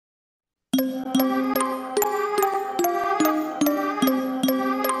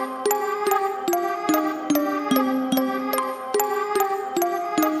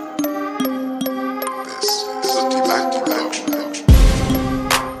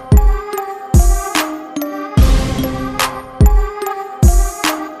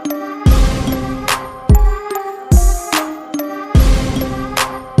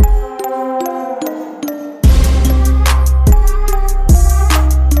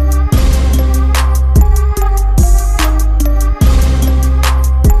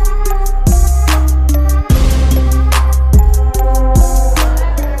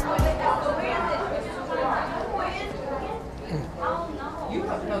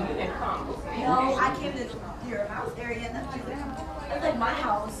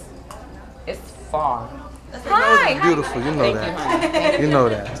Beautiful, you know that. You know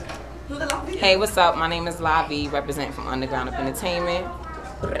that. Hey, what's up? My name is Lavie, representing from Underground Up Entertainment.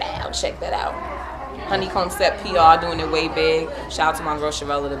 Check that out. Honeycomb Set PR, doing it way big. Shout out to my girl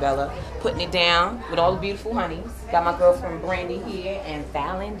Sherrella Dre All, putting it down with all the beautiful honeys. Got my girlfriend Brandy here and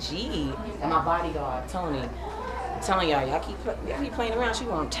Fallon G, and my bodyguard Tony. I'm telling y'all, y'all keep playing around, she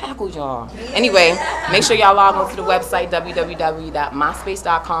gonna tackle y'all. Anyway, make sure y'all log on to the website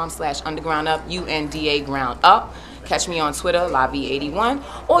www.myspace.com/undergroundup, UNDA ground up. Catch me on Twitter, lavie81,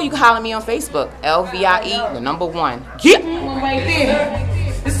 or you can holler me on Facebook, LVIE, the number 1. Get one right there.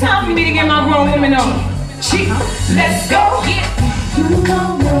 It's time for me to get my grown woman on. Let's go. You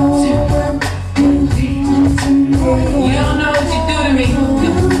don't know what you do to me.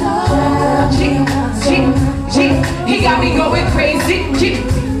 He got me going crazy.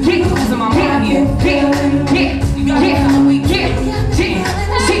 Cause I'm on here.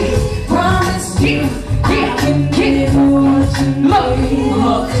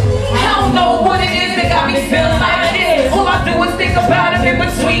 Look, I don't know what it is that got me feeling like this. All I do is think about it in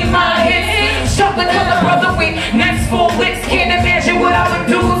between my hips. Shot another brother with next 4 licks. Can't imagine what I would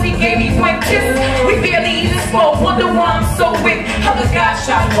do if he gave me 1 kiss. We barely even spoke, wonder why I'm so weak. Other guys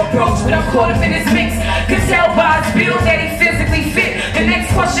shot to approach, but I'm caught up in his mix. Could tell by his build that he physically fit. The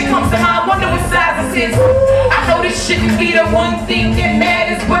next question comes to mind, wonder what size this is. I know this shouldn't be the one thing that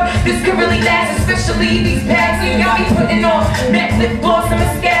matters, but this could really last, especially these bags. You got me putting on matte lip gloss and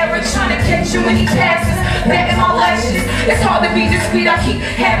mascara, trying to catch you when he passes. Back in my lashes, it's hard to be discreet. I keep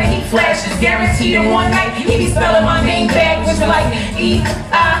having heat flashes, guaranteed in one night. He be spelling my name backwards like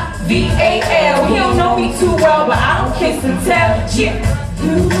E-I-V-A-L. He don't know me too well, but I don't kiss and tell. Yeah.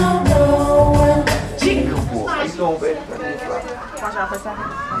 You don't know what. How you doing, baby? Watch out for a second.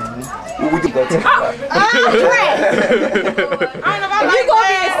 What we do? You gonna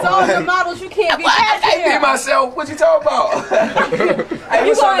be insult the models you can't be past I did myself. What you talking about? Hey,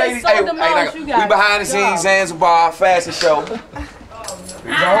 what's up, ladies? Hey, we behind the scenes, Zanzibar fashion show. The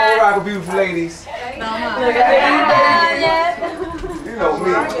whole rock of beautiful ladies. You know me.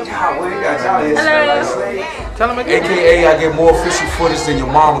 God, we ain't got y'all here. Tell them again. AKA, I get more official footage than your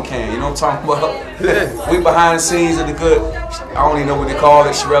mama can. You know what I'm talking about? We behind the scenes of the good. I don't even know what they call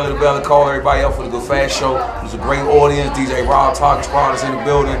it. Sherrella Dre All call everybody up for the good fast show. It was a great audience. DJ Rob Talking Squad is in the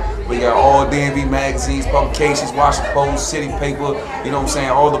building. We got all DMV magazines, publications, Washington Post, City Paper. You know what I'm saying?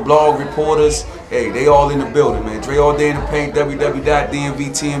 All the blog reporters. Hey, they all in the building, man. Dre All Day in the Paint,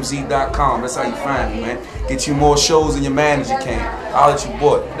 www.dmvtmz.com. That's how you find me, man. Get you more shows than your manager can. I'll let you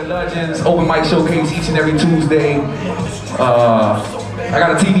boy. The Legends open mic showcase each and every Tuesday. I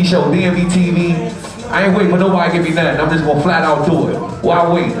got a TV show, DMV TV. I ain't waiting for nobody to give me nothing. I'm just gonna flat out do it. Why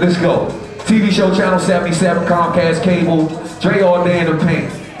wait? Let's go. TV show, channel 77, Comcast Cable. Dre All Day in the Paint.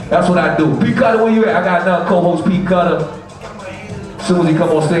 That's what I do. P Cutter, where you at? I got another co-host, P Cutter. As soon as he come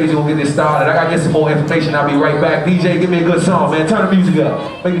on stage, we'll get this started. I gotta get some more information. I'll be right back. DJ, give me a good song, man. Turn the music up.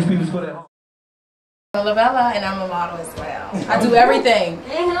 Make these people feel that. Lavella, and I'm a model as well. I do everything.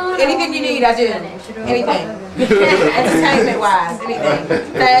 Anything you need, I do. Anything. Entertainment-wise, anything.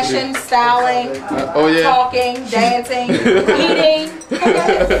 Fashion, styling, talking, dancing, eating,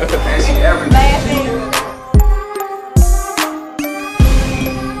 laughing.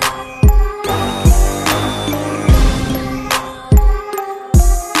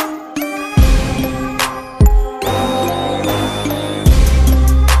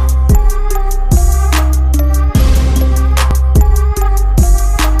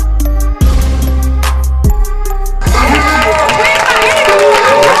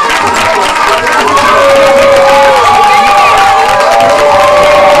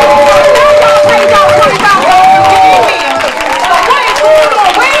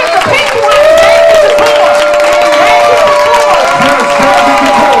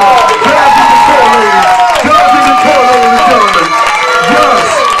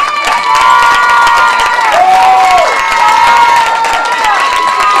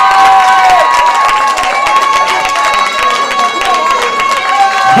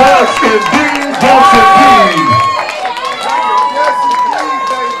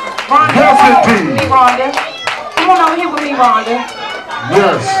 Me, Rhonda. Come on over here with me, Rhonda.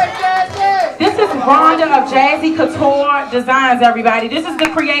 Yes. This is Rhonda of Jazzy Couture Designs, everybody. This is the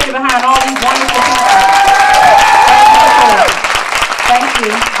creator behind all these wonderful pieces. Thank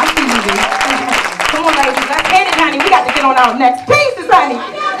you. I see you, B. Come on, ladies. Let's hit it, honey. We got to get on our next pieces, honey.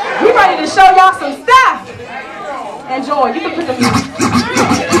 We ready to show y'all some stuff. Enjoy. You can put the music.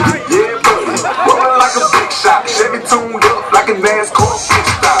 Yeah, buddy. Rolling like a big shot. Chevy tuned up like a NASCAR pit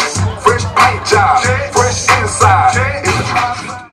stop.